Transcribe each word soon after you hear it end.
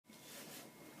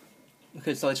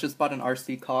Okay, so I just bought an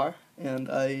RC car, and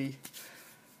I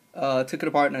took it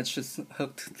apart and I just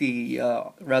hooked the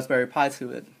Raspberry Pi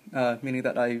to it, meaning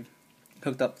that I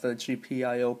hooked up the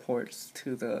GPIO ports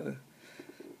to the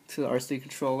RC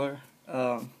controller.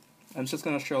 I'm just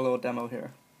going to show a little demo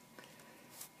here.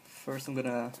 First I'm going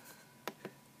to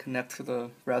connect to the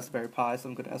Raspberry Pi, so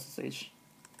I'm going to SSH.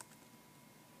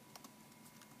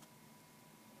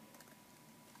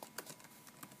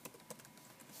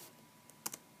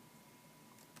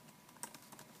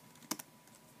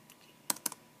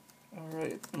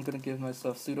 Alright, I'm going to give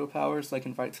myself sudo power so I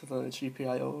can write to the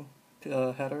GPIO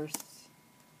headers.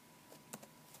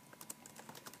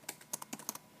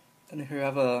 And here I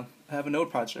have a node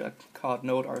project called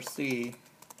node.rc.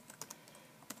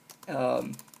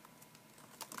 And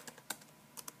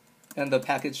the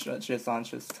package.json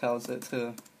just tells it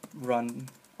to run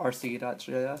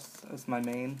rc.js as my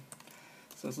main.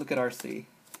 So let's look at rc.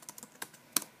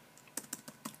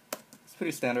 It's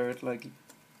pretty standard, like,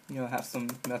 have some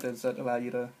methods that allow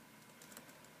you to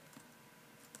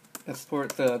export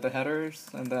the headers,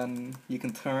 and then you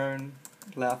can turn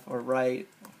left or right,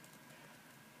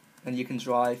 and you can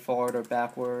drive forward or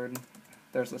backward.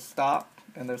 There's a stop,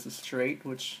 and there's a straight,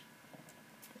 which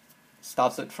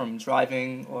stops it from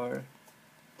driving or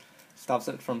stops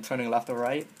it from turning left or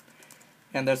right.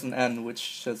 And there's an end,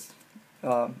 which just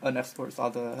unexports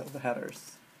all the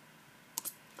headers.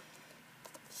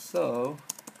 So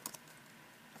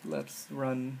let's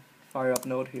fire up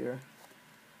Node here.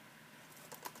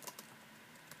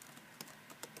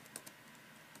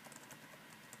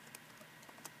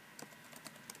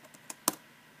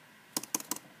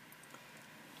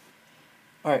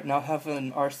 Alright, now I have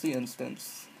an RC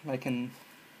instance. I can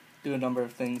do a number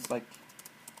of things like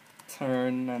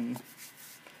turn and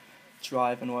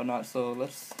drive and whatnot. So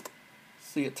let's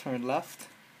see it turn left.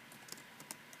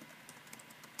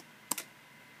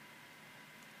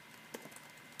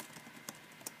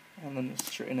 And then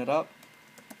straighten it up.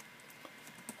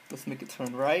 Let's make it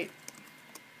turn right.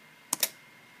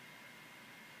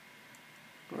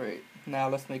 Great. Now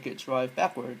let's make it drive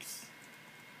backwards.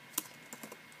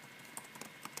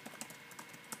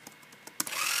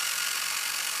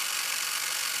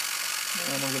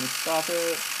 And I'm going to stop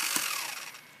it.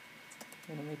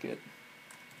 I'm going to make it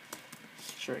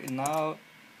straighten out.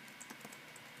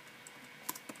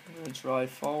 I'm going to drive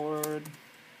forward.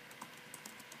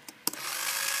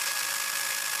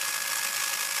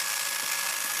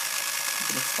 I'm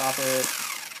going to stop it.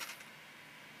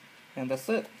 And that's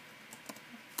it.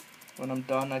 When I'm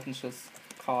done, I can just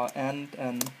call end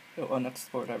and it will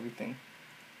unexport everything.